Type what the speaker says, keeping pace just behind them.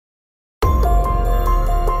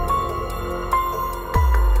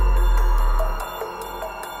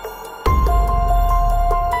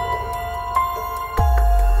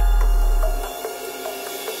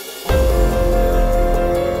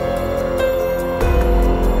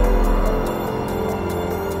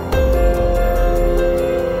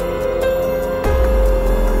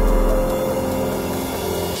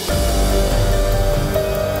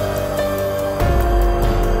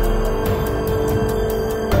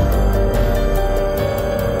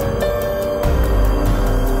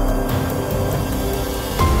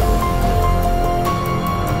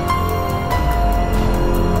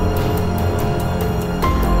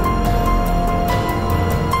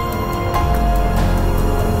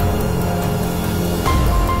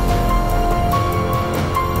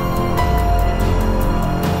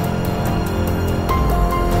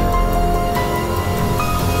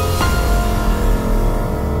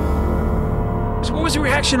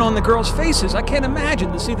expression on the girls' faces. I can't imagine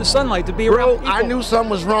to see the sunlight, to be around people. I knew something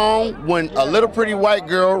was wrong when a little pretty white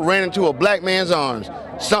girl ran into a black man's arms.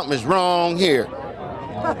 Something is wrong here.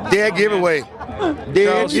 Dead giveaway.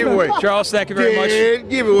 Dead giveaway. Charles, thank you very much. Dead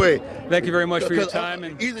giveaway. Thank you very much for your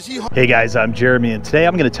time. Hey guys, I'm Jeremy, and today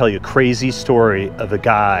I'm going to tell you a crazy story of a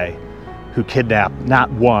guy who kidnapped not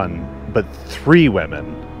one, but 3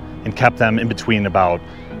 women and kept them in between about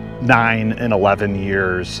 9 and 11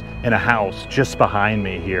 years in a house just behind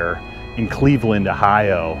me here in Cleveland,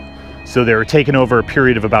 Ohio. So they were taken over a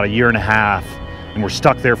period of about 1.5 years, and were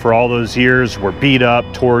stuck there for all those years, were beat up,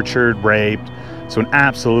 tortured, raped. So an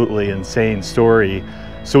absolutely insane story.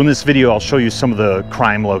 So in this video, I'll show you some of the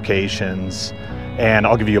crime locations, and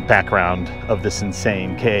I'll give you a background of this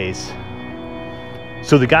insane case.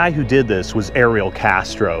 So the guy who did this was Ariel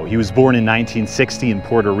Castro. He was born in 1960 in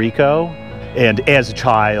Puerto Rico, and as a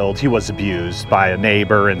child, he was abused by a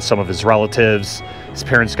neighbor and some of his relatives. His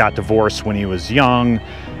parents got divorced when he was young,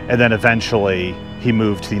 and then eventually he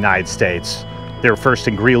moved to the United States. They were first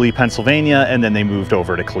in Greeley, Pennsylvania, and then they moved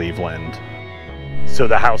over to Cleveland. So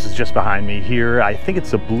the house is just behind me here. I think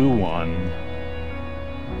it's a blue one.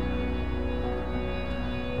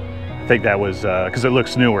 I think that was, because it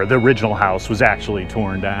looks newer. The original house was actually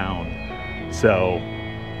torn down. So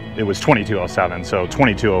it was 2207, so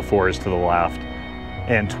 2204 is to the left,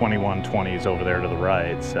 and 2120 is over there to the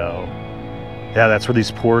right. So yeah, that's where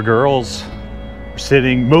these poor girls were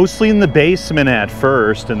sitting, mostly in the basement at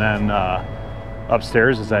first, and then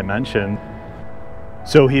upstairs, as I mentioned.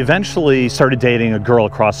 So he eventually started dating a girl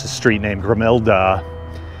across the street named Grimilda,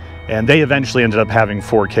 and they eventually ended up having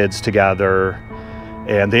 4 kids together,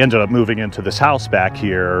 and they ended up moving into this house back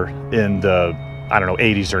here in the, I don't know,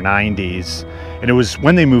 80s or 90s. And it was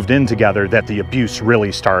when they moved in together that the abuse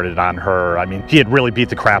really started on her. I mean, he had really beat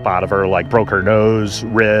the crap out of her, like broke her nose,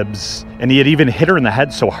 ribs, and he had even hit her in the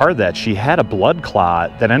head so hard that she had a blood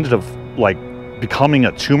clot that ended up like becoming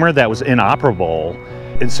a tumor that was inoperable.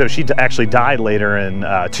 And so she actually died later in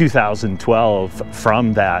 2012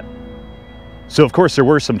 from that. So of course there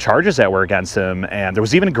were some charges that were against him, and there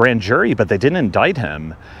was even a grand jury, but they didn't indict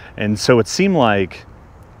him. And so it seemed like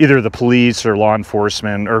either the police or law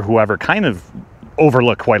enforcement or whoever kind of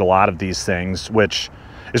overlooked quite a lot of these things, which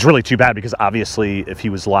is really too bad, because obviously if he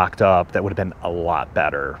was locked up, that would have been a lot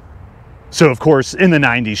better. So of course, in the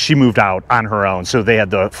 90s, she moved out on her own. So they had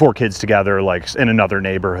the 4 kids together, like in another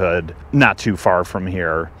neighborhood, not too far from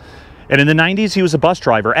here. And in the 90s, he was a bus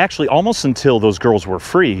driver. Actually, almost until those girls were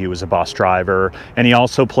free, he was a bus driver. And he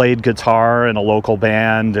also played guitar in a local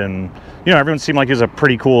band. And, you know, everyone seemed like he was a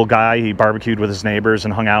pretty cool guy. He barbecued with his neighbors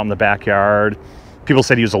and hung out in the backyard. People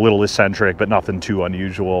said he was a little eccentric, but nothing too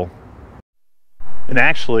unusual. And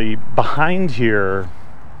actually, behind here,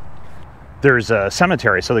 there's a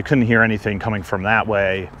cemetery, so they couldn't hear anything coming from that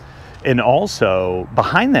way. And also,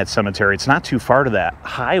 behind that cemetery, it's not too far to that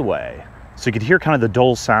highway. So you could hear kind of the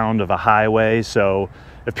dull sound of a highway. So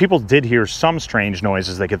if people did hear some strange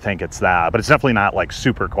noises, they could think it's that. But it's definitely not like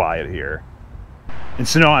super quiet here. And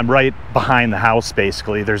so now I'm right behind the house,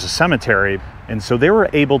 basically. There's a cemetery. And so they were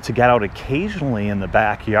able to get out occasionally in the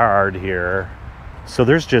backyard here. So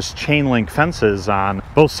there's just chain link fences on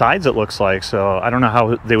both sides, it looks like. So I don't know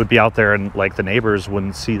how they would be out there and like the neighbors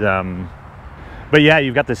wouldn't see them. But yeah,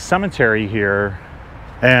 you've got this cemetery here,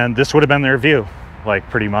 and this would have been their view, like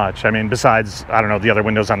pretty much. I mean, besides, I don't know, the other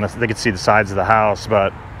windows on they could see the sides of the house,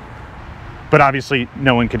 but obviously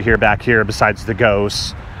no one could hear back here besides the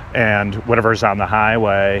ghosts and whatever's on the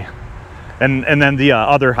highway. And then the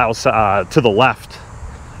other house to the left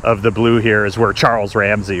of the blue here is where Charles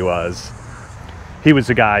Ramsey was. He was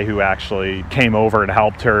the guy who actually came over and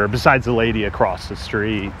helped her, besides the lady across the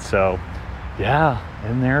street. So yeah,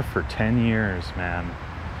 in there for 10 years, man.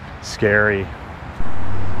 Scary.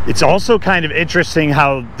 It's also kind of interesting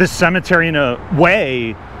how this cemetery, in a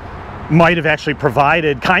way, might have actually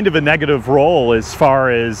provided kind of a negative role, as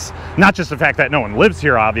far as not just the fact that no one lives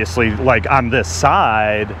here, obviously, like on this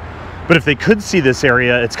side, but if they could see this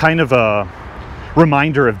area, it's kind of a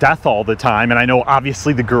reminder of death all the time. And I know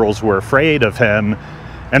obviously the girls were afraid of him,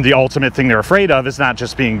 and the ultimate thing they're afraid of is not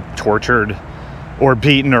just being tortured or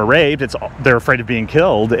beaten or raped, they're afraid of being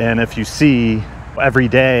killed. And if you see every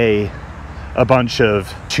day a bunch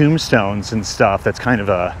of tombstones and stuff, that's kind of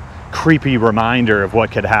a creepy reminder of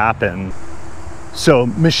what could happen. So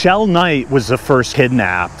Michelle Knight was the first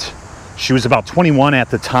kidnapped. She was about 21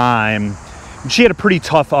 at the time. She had a pretty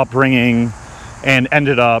tough upbringing and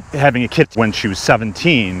ended up having a kid when she was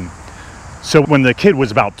 17. So when the kid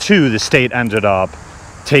was about 2, the state ended up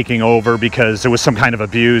taking over because there was some kind of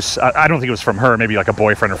abuse. I don't think it was from her, maybe like a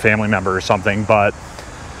boyfriend or family member or something. But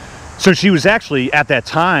So she was actually at that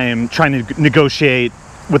time trying to negotiate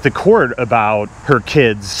with the court about her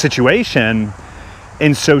kid's situation.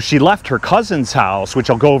 And so she left her cousin's house, which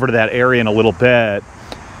I'll go over to that area in a little bit.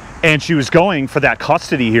 And she was going for that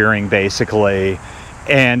custody hearing, basically.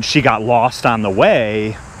 And she got lost on the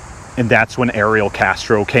way. And that's when Ariel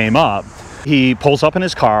Castro came up. He pulls up in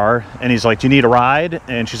his car and he's like, "Do you need a ride?"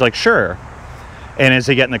 And she's like, "Sure." And as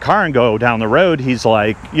they get in the car and go down the road, he's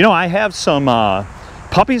like, "You know, I have some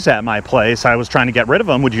puppies at my place. I was trying to get rid of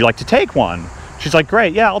them. Would you like to take one?" She's like,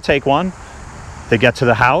 "Great, yeah, I'll take one." They get to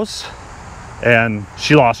the house and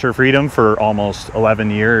she lost her freedom for almost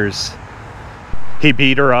 11 years. He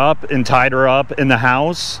beat her up and tied her up in the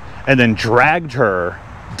house and then dragged her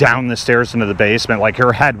down the stairs into the basement. Like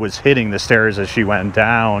her head was hitting the stairs as she went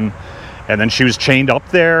down. And then she was chained up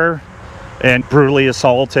there and brutally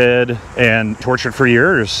assaulted and tortured for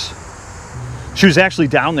years. She was actually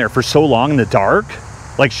down there for so long in the dark,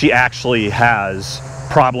 like she actually has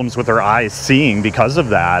problems with her eyes seeing because of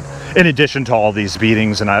that, in addition to all these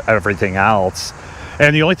beatings and everything else.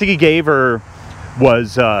 And the only thing he gave her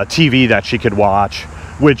was TV that she could watch,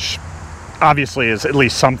 which obviously is at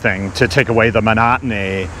least something to take away the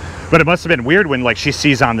monotony. But it must have been weird when, like, she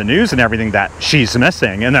sees on the news and everything that she's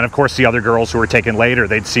missing. And then, of course, the other girls who were taken later,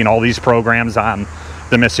 they'd seen all these programs on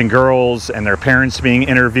the missing girls and their parents being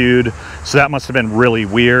interviewed. So that must have been really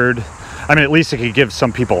weird. I mean, at least it could give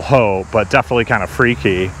some people hope, but definitely kind of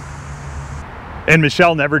freaky. And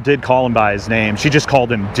Michelle never did call him by his name. She just called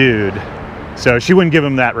him dude. So she wouldn't give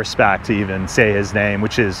him that respect to even say his name,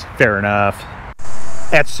 which is fair enough.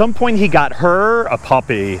 At some point, he got her a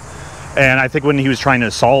puppy. And I think when he was trying to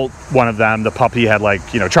assault one of them, the puppy had,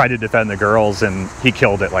 like, you know, tried to defend the girls and he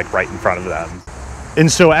killed it, like, right in front of them.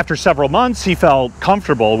 And so after several months, he felt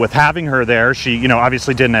comfortable with having her there. She, you know,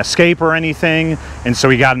 obviously didn't escape or anything. And so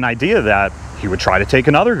he got an idea that he would try to take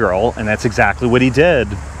another girl, and that's exactly what he did.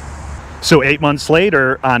 So 8 months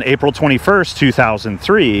later, on April 21st,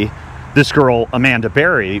 2003, this girl, Amanda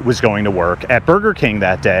Berry, was going to work at Burger King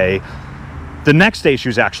that day. The next day, she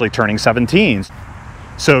was actually turning 17.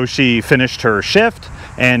 So she finished her shift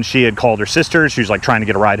and she had called her sister. She was like trying to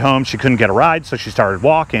get a ride home. She couldn't get a ride, so she started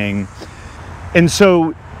walking. And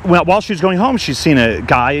so while she was going home, she's seen a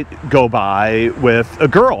guy go by with a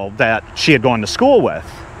girl that she had gone to school with.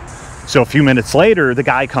 So a few minutes later, the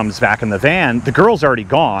guy comes back in the van. The girl's already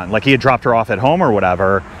gone. Like he had dropped her off at home or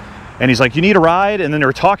whatever. And he's like, "You need a ride?" And then they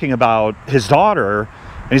were talking about his daughter.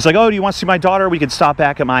 And he's like, "Oh, do you want to see my daughter? We could stop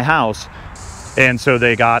back at my house." And so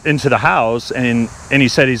they got into the house, and he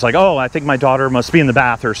said, he's like, "Oh, I think my daughter must be in the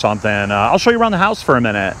bath or something. I'll show you around the house for a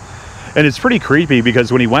minute." And it's pretty creepy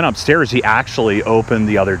because when he went upstairs, he actually opened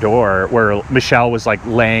the other door where Michelle was like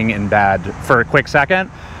laying in bed for a quick second.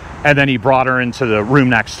 And then he brought her into the room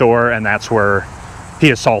next door, and that's where he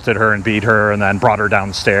assaulted her and beat her and then brought her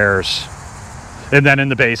downstairs. And then in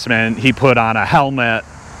the basement, he put on a helmet,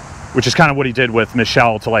 which is kind of what he did with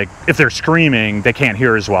Michelle, to, like, if they're screaming, they can't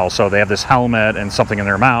hear as well. So they have this helmet and something in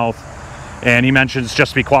their mouth. And he mentions,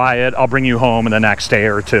 "Just be quiet. I'll bring you home in the next day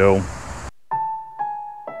or two."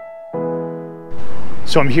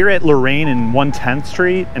 So I'm here at Lorraine and 110th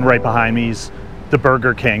Street, and right behind me is the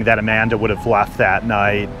Burger King that Amanda would have left that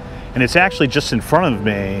night. And it's actually just in front of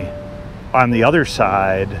me on the other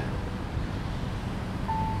side,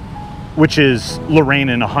 which is Lorraine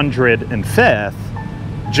and 105th.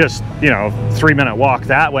 Just, you know, 3-minute walk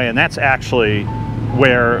that way. And that's actually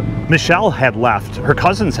where Michelle had left her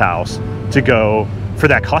cousin's house to go for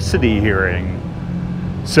that custody hearing.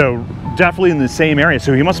 So definitely in the same area.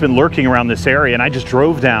 So he must have been lurking around this area. And I just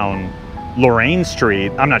drove down Lorraine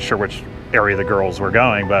Street. I'm not sure which area the girls were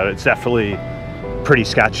going, but it's definitely pretty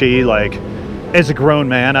sketchy. Like, as a grown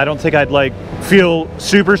man, I don't think I'd, like, feel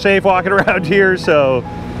super safe walking around here. So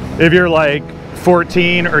if you're like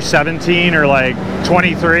 14 or 17 or like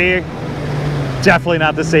 23, definitely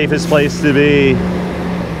not the safest place to be.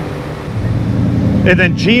 And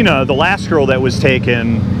then Gina, the last girl that was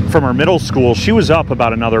taken from her middle school, she was up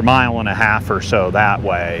about another 1.5 miles or so that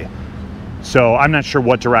way. So I'm not sure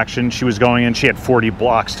what direction she was going in. She had 40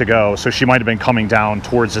 blocks to go, so she might have been coming down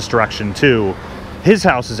towards this direction too. His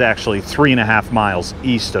house is actually 3.5 miles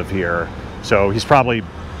east of here, so he's probably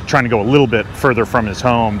trying to go a little bit further from his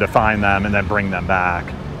home to find them and then bring them back.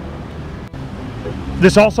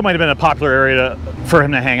 This also might have been a popular area for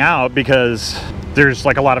him to hang out because there's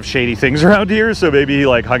like a lot of shady things around here, so maybe he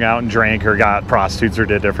like hung out and drank or got prostitutes or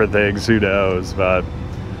did different things, who knows. But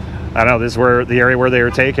I don't know, this is where the area where they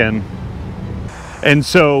were taken. And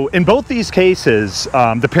so in both these cases,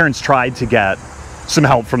 the parents tried to get some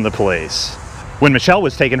help from the police. When Michelle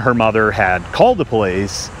was taken, her mother had called the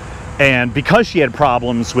police, And because she had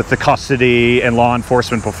problems with the custody and law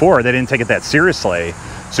enforcement before, they didn't take it that seriously.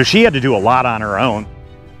 So she had to do a lot on her own.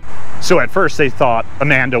 So at first they thought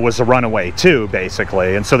Amanda was a runaway too,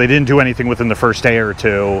 basically. And so they didn't do anything within the first day or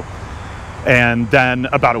two. And then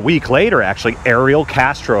about a week later, actually, Ariel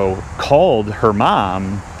Castro called her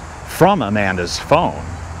mom from Amanda's phone.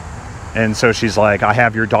 And so she's like, I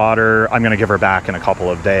have your daughter, I'm gonna give her back in a couple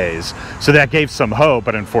of days. So that gave some hope,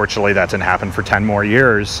 but unfortunately that didn't happen for 10 more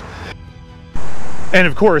years. And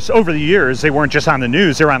of course, over the years, they weren't just on the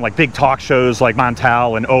news, they were on like big talk shows like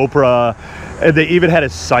Montel and Oprah. And they even had a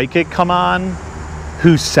psychic come on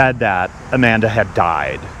who said that Amanda had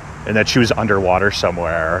died and that she was underwater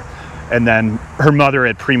somewhere. And then her mother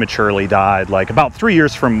had prematurely died, like about 3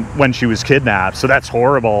 years from when she was kidnapped. So that's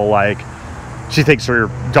horrible. Like, she thinks her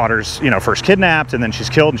daughter's, first kidnapped and then she's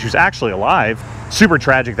killed and she was actually alive. Super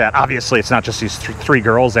tragic that obviously it's not just these three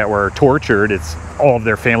girls that were tortured, it's all of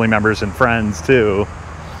their family members and friends too.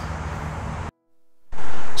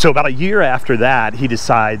 So about a year after that, he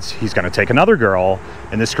decides he's gonna take another girl,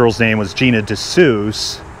 and this girl's name was Gina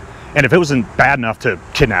DeSeuss. And if it wasn't bad enough to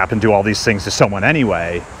kidnap and do all these things to someone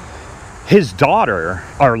anyway, his daughter,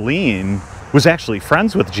 Arlene, was actually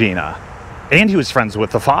friends with Gina, and he was friends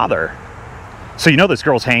with the father. So this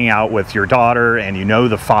girl's hanging out with your daughter and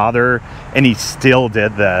the father, and he still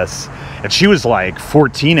did this. And she was like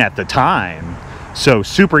 14 at the time, so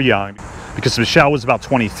super young, because Michelle was about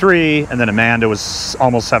 23 and then Amanda was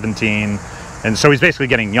almost 17. And so he's basically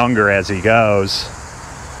getting younger as he goes.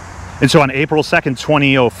 And so on April 2nd,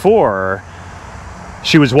 2004,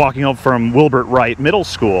 she was walking home from Wilbert Wright Middle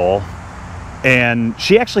School, and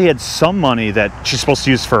she actually had some money that she's supposed to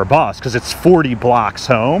use for a bus because it's 40 blocks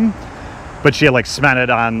home. But she had like spent it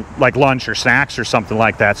on like lunch or snacks or something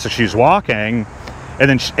like that. So she's walking, and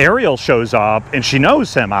then Ariel shows up, and she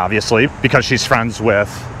knows him obviously because she's friends with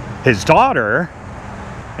his daughter,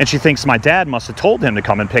 and she thinks my dad must have told him to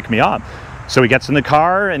come and pick me up. So he gets in the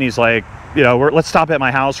car and he's like, let's stop at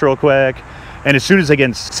my house real quick. And as soon as they get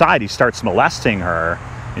inside, he starts molesting her,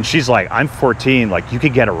 and she's like, I'm 14, like you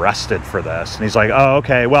could get arrested for this. And he's like, oh,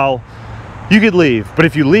 okay, well, you could leave, but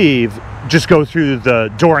if you leave, just go through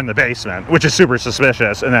the door in the basement, which is super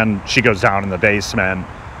suspicious. And then she goes down in the basement,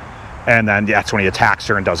 and then that's when he attacks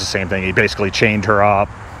her and does the same thing. He basically chained her up.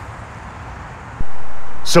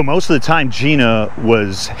 So most of the time, Gina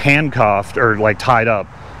was handcuffed or like tied up,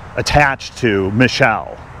 attached to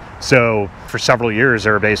Michelle. So for several years,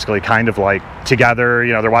 they were basically kind of like together,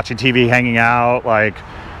 they're watching TV, hanging out, like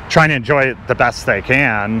trying to enjoy it the best they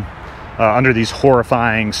can under these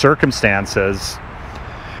horrifying circumstances.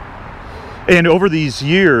 And over these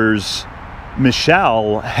years,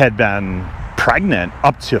 Michelle had been pregnant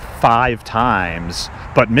up to 5 times,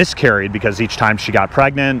 but miscarried because each time she got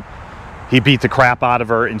pregnant, he beat the crap out of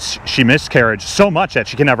her, and she miscarried so much that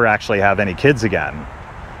she can never actually have any kids again.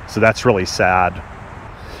 So that's really sad.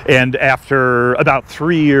 And after about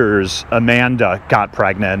 3 years, Amanda got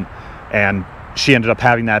pregnant, and she ended up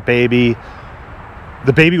having that baby.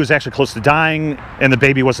 The baby was actually close to dying, and the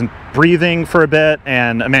baby wasn't breathing for a bit,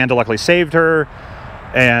 and Amanda luckily saved her,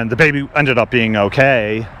 and the baby ended up being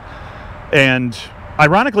okay. And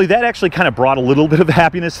ironically, that actually kind of brought a little bit of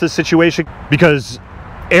happiness to the situation, because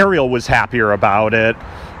Ariel was happier about it,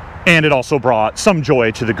 and it also brought some joy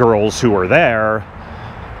to the girls who were there.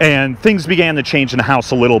 And things began to change in the house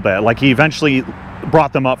a little bit. Like, he eventually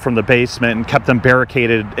brought them up from the basement and kept them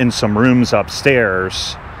barricaded in some rooms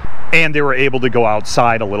upstairs. And they were able to go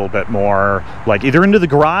outside a little bit more, like either into the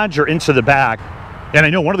garage or into the back. And I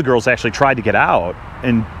know one of the girls actually tried to get out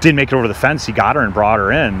and didn't make it over the fence. He got her and brought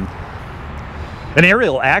her in. And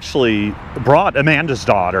Ariel actually brought Amanda's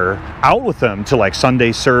daughter out with him to like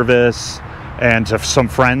Sunday service and to some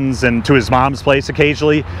friends and to his mom's place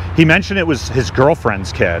occasionally. He mentioned it was his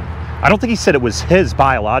girlfriend's kid. I don't think he said it was his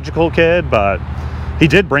biological kid, but he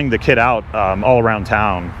did bring the kid out all around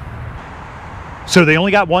town. So they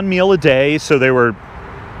only got 1 meal a day, so they were,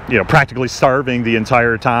 practically starving the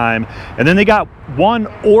entire time. And then they got 1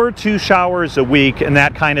 or 2 showers a week, and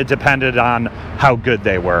that kind of depended on how good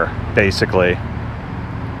they were, basically.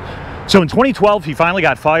 So in 2012, he finally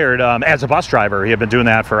got fired as a bus driver. He had been doing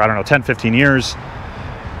that for, 10, 15 years.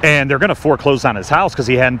 And they're going to foreclose on his house because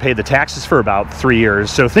he hadn't paid the taxes for about 3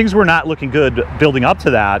 years. So things were not looking good building up to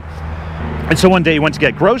that. And so one day he went to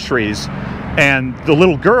get groceries, and the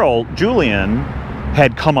little girl, Julian,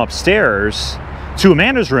 had come upstairs to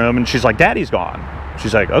Amanda's room, and she's like, Daddy's gone.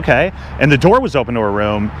 She's like, okay. And the door was open to her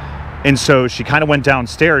room, and so she kind of went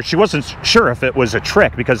downstairs. She wasn't sure if it was a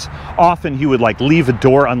trick, because often he would like leave a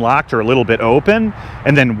door unlocked or a little bit open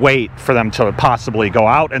and then wait for them to possibly go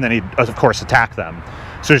out, and then he'd of course attack them.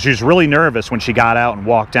 So she was really nervous when she got out and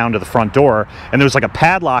walked down to the front door, and there was like a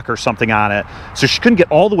padlock or something on it. So she couldn't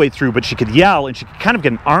get all the way through, but she could yell and she could kind of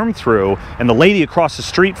get an arm through. And the lady across the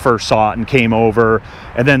street first saw it and came over.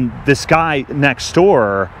 And then this guy next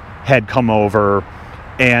door had come over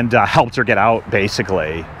and helped her get out,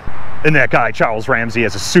 basically. And that guy, Charles Ramsey,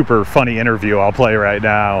 has a super funny interview I'll play right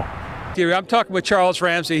now. I'm talking with Charles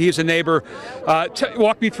Ramsey. He's a neighbor.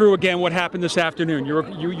 Walk me through again what happened this afternoon.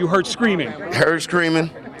 You heard screaming. Heard screaming.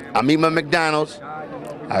 I meet my McDonald's.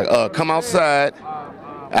 I come outside.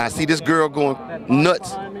 I see this girl going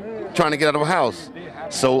nuts, trying to get out of her house.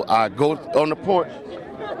 So I go on the porch.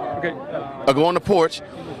 Okay. I go on the porch,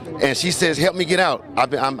 and she says, "Help me get out. I've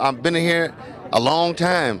been in here a long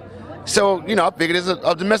time." So I figured it's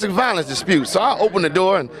a domestic violence dispute. So I open the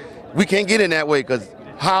door, and we can't get in that way because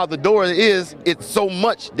how the door is, it's so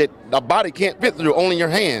much that a body can't fit through, only your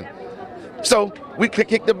hand. So we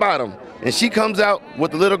kick the bottom, and she comes out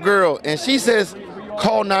with the little girl, and she says,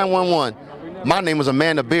 "Call 911. My name is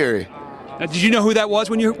Amanda Berry." Now, did you know who that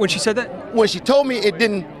was when she said that? When she told me, it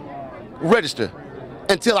didn't register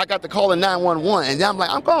until I got the call in 911, and then I'm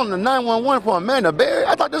like, I'm calling the 911 for Amanda Berry?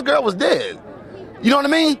 I thought this girl was dead. You know what I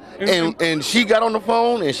mean? And she got on the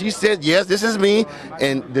phone, and she said, "Yes, this is me."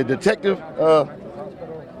 And the detective,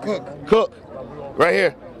 Cook, right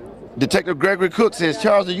here, Detective Gregory Cook says,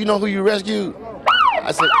 "Charles, do you know who you rescued?"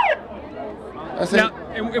 I said. Now,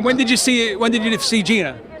 and when did you see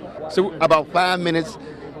Gina? So about 5 minutes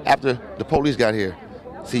after the police got here.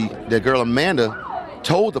 See, the girl Amanda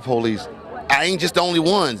told the police, "I ain't just the only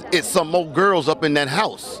ones. It's some more girls up in that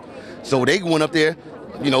house." So they went up there,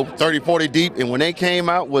 30, 40 deep, and when they came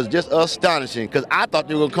out was just astonishing because I thought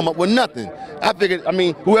they were gonna come up with nothing. I figured,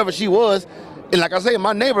 whoever she was, and like I say,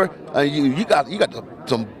 my neighbor, you got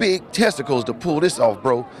some big testicles to pull this off,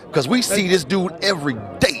 bro, because we see this dude every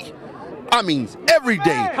day. Every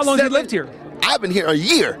day. How long have you lived here? I've been here a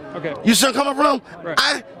year. Okay. You see where I'm coming from? Right.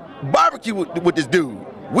 I barbecue with this dude.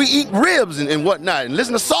 We eat ribs and whatnot and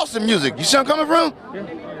listen to salsa music. You see where I'm coming from?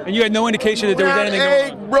 Yeah. And you had no indication that there was anything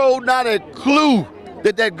going on? Bro, not a clue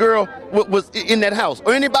that girl was in that house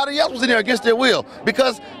or anybody else was in there against their will,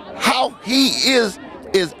 because how he is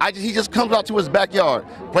he just comes out to his backyard,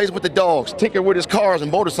 plays with the dogs, tinker with his cars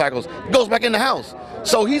and motorcycles, goes back in the house.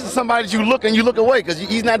 So he's somebody that you look away because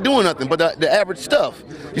he's not doing nothing but the average stuff.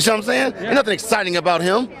 You see what I'm saying? Yeah. There's nothing exciting about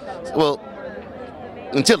him. Well,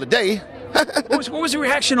 until the day. What was the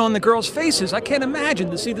reaction on the girls' faces? I can't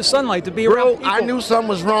imagine to see the sunlight, to be around people. I knew something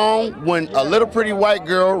was wrong when a little pretty white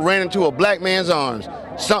girl ran into a black man's arms.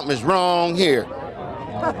 Something is wrong here.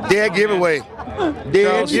 Dead giveaway.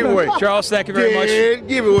 Dead giveaway. Charles, thank you very much. Dead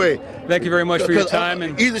giveaway. Thank you very much for your time.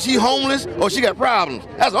 And either she homeless or she got problems.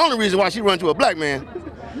 That's the only reason why she run to a black man.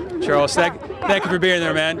 Charles, thank you for being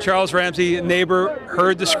there, man. Charles Ramsey, neighbor,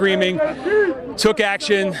 heard the screaming, took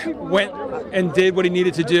action, went and did what he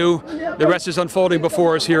needed to do. The rest is unfolding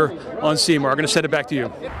before us here on Seymour. I'm going to send it back to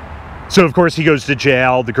you. So, of course, he goes to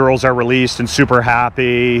jail. The girls are released and super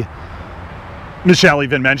happy. Michelle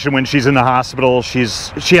even mentioned when she's in the hospital, she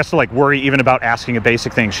has to worry even about asking a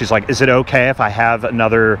basic thing. She's like, "Is it okay if I have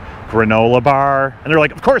another granola bar?" And they're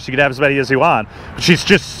like, "Of course, you can have as many as you want." But she's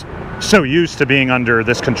just so used to being under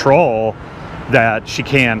this control that she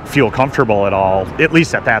can't feel comfortable at all, at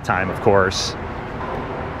least at that time, of course.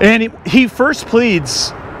 And he first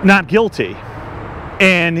pleads not guilty,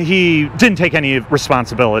 and he didn't take any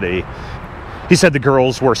responsibility. He said the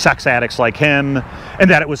girls were sex addicts like him and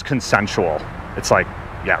that it was consensual. It's like,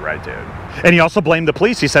 yeah, right, dude. And he also blamed the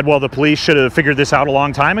police. He said, well, the police should have figured this out a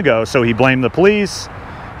long time ago. So he blamed the police.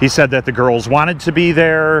 He said that the girls wanted to be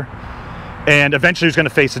there, and eventually he was going to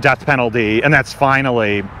face the death penalty. And that's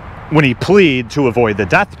finally when he pleaded to avoid the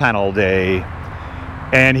death penalty.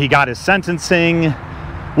 And he got his sentencing,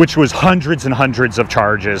 which was hundreds and hundreds of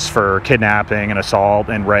charges for kidnapping and assault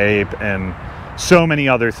and rape and so many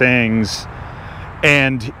other things.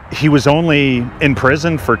 And he was only in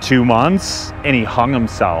prison for 2 months, and he hung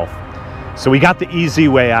himself. So he got the easy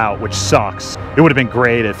way out, which sucks. It would have been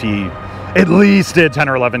great if he at least did 10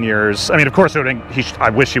 or 11 years. I mean, of course, I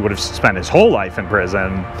wish he would have spent his whole life in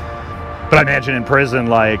prison. But I imagine in prison,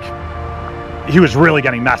 he was really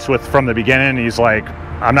getting messed with from the beginning. He's like,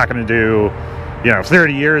 I'm not going to do,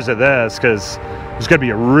 30 years of this, because it's going to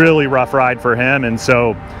be a really rough ride for him. And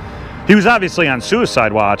so he was obviously on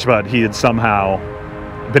suicide watch, but he had somehow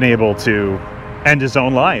been able to end his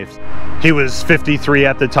own life. He was 53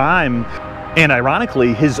 at the time, and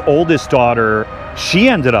ironically, his oldest daughter, she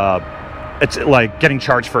ended up getting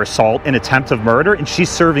charged for assault and attempt of murder, and she's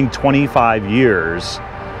serving 25 years.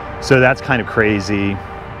 So that's kind of crazy.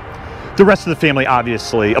 the rest of the family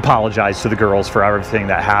obviously apologized to the girls for everything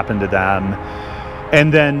that happened to them.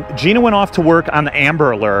 And then Gina went off to work on the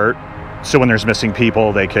Amber Alert. So when there's missing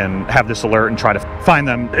people, they can have this alert and try to find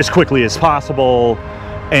them as quickly as possible.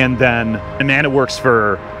 And then Amanda works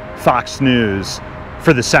for Fox News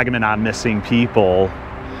for the segment on missing people.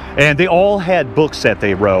 And they all had books that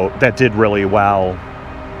they wrote that did really well.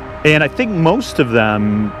 And I think most of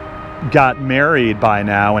them got married by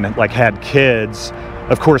now and like had kids.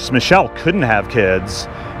 Of course, Michelle couldn't have kids,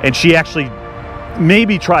 and she actually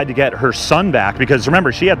maybe tried to get her son back, because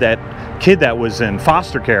remember, she had that kid that was in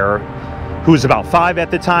foster care who was about 5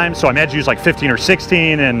 at the time, so I imagine he was like 15 or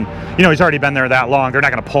 16, and you know, he's already been there that long. They're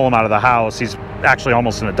not going to pull him out of the house. He's actually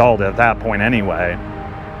almost an adult at that point anyway.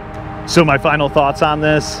 So my final thoughts on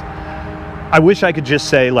this: I wish I could just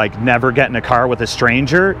say, like, never get in a car with a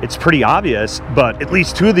stranger. It's pretty obvious, but at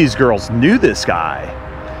least 2 of these girls knew this guy.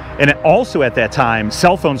 And also at that time,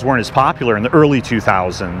 cell phones weren't as popular in the early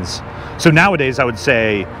 2000s. So nowadays I would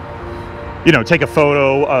say, you know, take a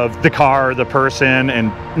photo of the car, the person,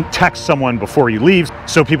 and text someone before you leave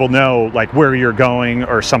so people know like where you're going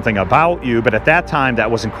or something about you. But at that time,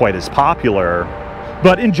 that wasn't quite as popular.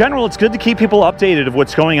 But in general, it's good to keep people updated of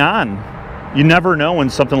what's going on. You never know when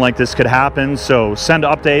something like this could happen, so send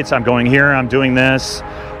updates. I'm going here, I'm doing this.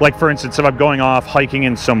 Like, for instance, if I'm going off hiking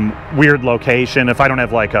in some weird location, if I don't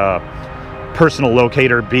have like a personal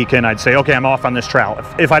locator beacon, I'd say, okay, I'm off on this trail.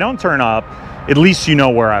 If I don't turn up, at least you know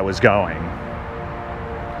where I was going.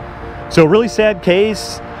 So really sad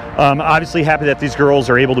case. Obviously happy that these girls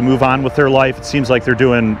are able to move on with their life. It seems like they're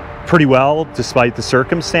doing pretty well despite the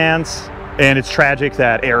circumstance. And it's tragic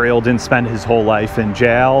that Ariel didn't spend his whole life in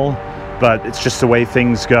jail, but it's just the way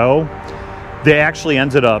things go. They actually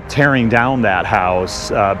ended up tearing down that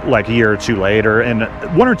house like a year or 2 later, and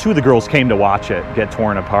 1 or 2 of the girls came to watch it get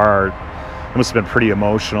torn apart. It must have been pretty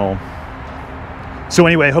emotional. So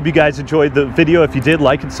anyway, I hope you guys enjoyed the video. If you did,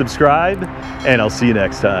 like and subscribe, and I'll see you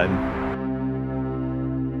next time.